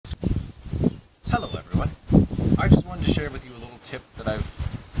wanted to share with you a little tip that I've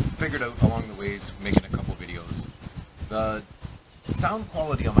figured out along the ways making a couple videos. The sound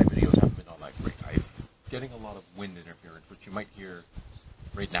quality on my videos haven't been all that great. I'm getting a lot of wind interference, which you might hear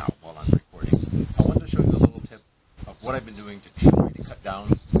right now while I'm recording. I wanted to show you a little tip of what I've been doing to try to cut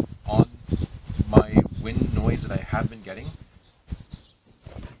down on my wind noise that I have been getting.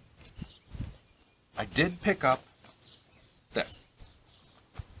 I did pick up this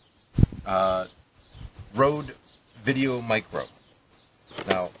Rode Video Micro.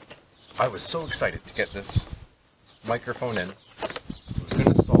 Now, I was so excited to get this microphone in. It was going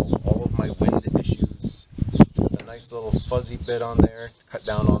to solve all of my wind issues. It's got a nice little fuzzy bit on there to cut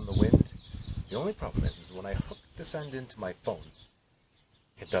down on the wind. The only problem is when I hook this end into my phone,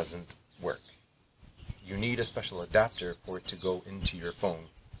 it doesn't work. You need a special adapter for it to go into your phone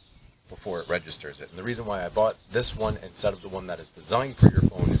before it registers it. And the reason why I bought this one instead of the one that is designed for your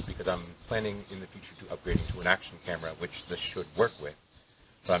phone is because I'm planning in the future to upgrading to an action camera, which this should work with.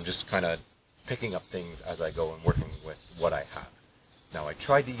 So I'm just kind of picking up things as I go and working with what I have. Now I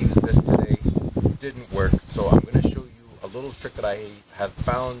tried to use this today, didn't work, so I'm going to show you a little trick that I have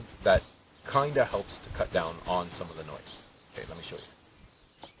found that kind of helps to cut down on some of the noise. Okay, let me show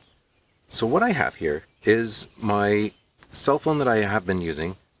you. So what I have here is my cell phone that I have been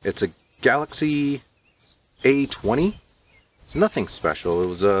using. It's a Galaxy A20. It's nothing special. It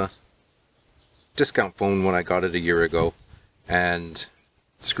was a discount phone when I got it a year ago, and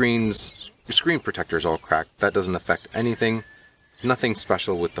screen protector is all cracked. That doesn't affect anything. Nothing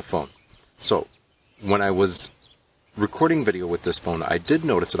special with the phone. So when I was recording video with this phone, I did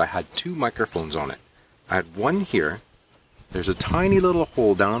notice that I had two microphones on it. I had one here. There's a tiny little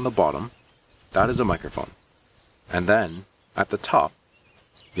hole down on the bottom. That is a microphone. And then at the top,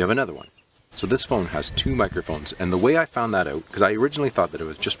 you have another one. So this phone has two microphones. And the way I found that out, because I originally thought that it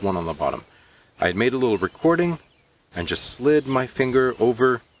was just one on the bottom, I had made a little recording and just slid my finger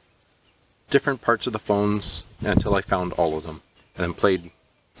over different parts of the phones until I found all of them, and then played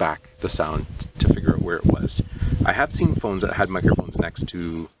back the sound to figure out where it was. I have seen phones that had microphones next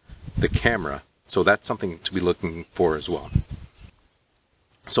to the camera, so that's something to be looking for as well.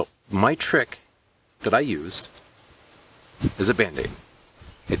 So my trick that I use is a Band-Aid.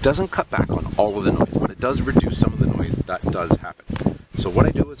 It doesn't cut back on all of the noise, but it does reduce some of the noise that does happen. So what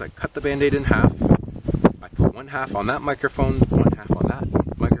I do is I cut the Band-Aid in half. I put one half on that microphone, one half on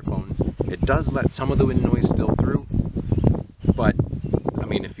that microphone. It does let some of the wind noise still through, but I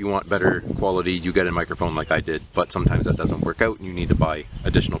mean, if you want better quality, you get a microphone like I did, but sometimes that doesn't work out and you need to buy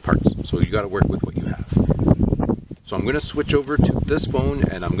additional parts. So you got to work with what you have. So I'm going to switch over to this phone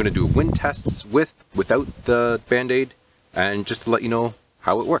and I'm going to do wind tests without the Band-Aid, and just to let you know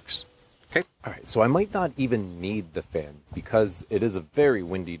how it works. Okay? Alright, so I might not even need the fan because it is a very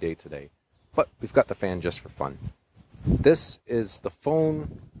windy day today, but we've got the fan just for fun. This is the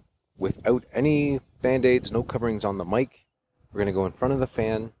phone without any Band-Aids, no coverings on the mic. We're going to go in front of the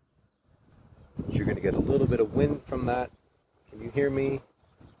fan. You're going to get a little bit of wind from that. Can you hear me?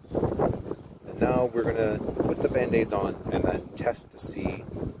 And now we're going to put the Band-Aids on and then test to see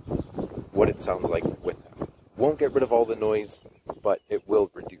what it sounds like with them. Won't get rid of all the noise, but it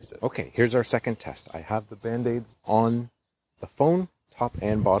will reduce it. Okay, here's our second test. I have the Band-Aids on the phone, top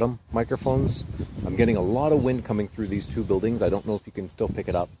and bottom microphones. I'm getting a lot of wind coming through these two buildings. I don't know if you can still pick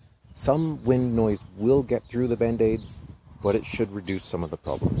it up. Some wind noise will get through the Band-Aids, but it should reduce some of the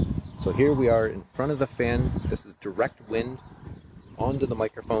problem. So here we are in front of the fan. This is direct wind onto the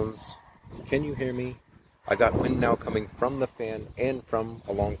microphones. Can you hear me? I got wind now coming from the fan and from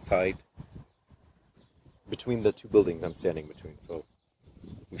alongside between the two buildings I'm standing between. So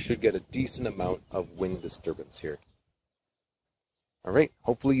we should get a decent amount of wind disturbance here. Alright,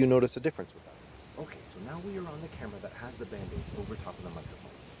 hopefully you notice a difference with that. Okay, so now we are on the camera that has the Band-Aids over top of the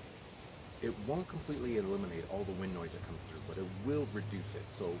microphones. It won't completely eliminate all the wind noise that comes through, but it will reduce it,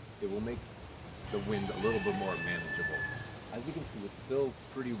 so it will make the wind a little bit more manageable. As you can see, it's still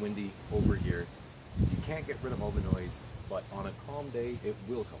pretty windy over here. You can't get rid of all the noise, but on a calm day, it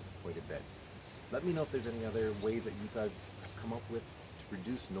will help quite a bit. Let me know if there's any other ways that you guys have come up with to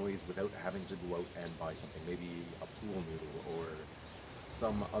reduce noise without having to go out and buy something, maybe a pool noodle or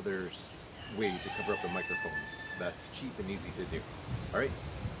some other way to cover up the microphones that's cheap and easy to do. Alright,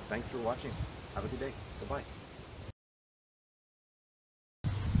 thanks for watching. Have a good day. Goodbye.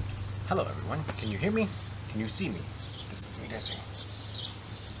 Hello everyone. Can you hear me? Can you see me? This is me dancing.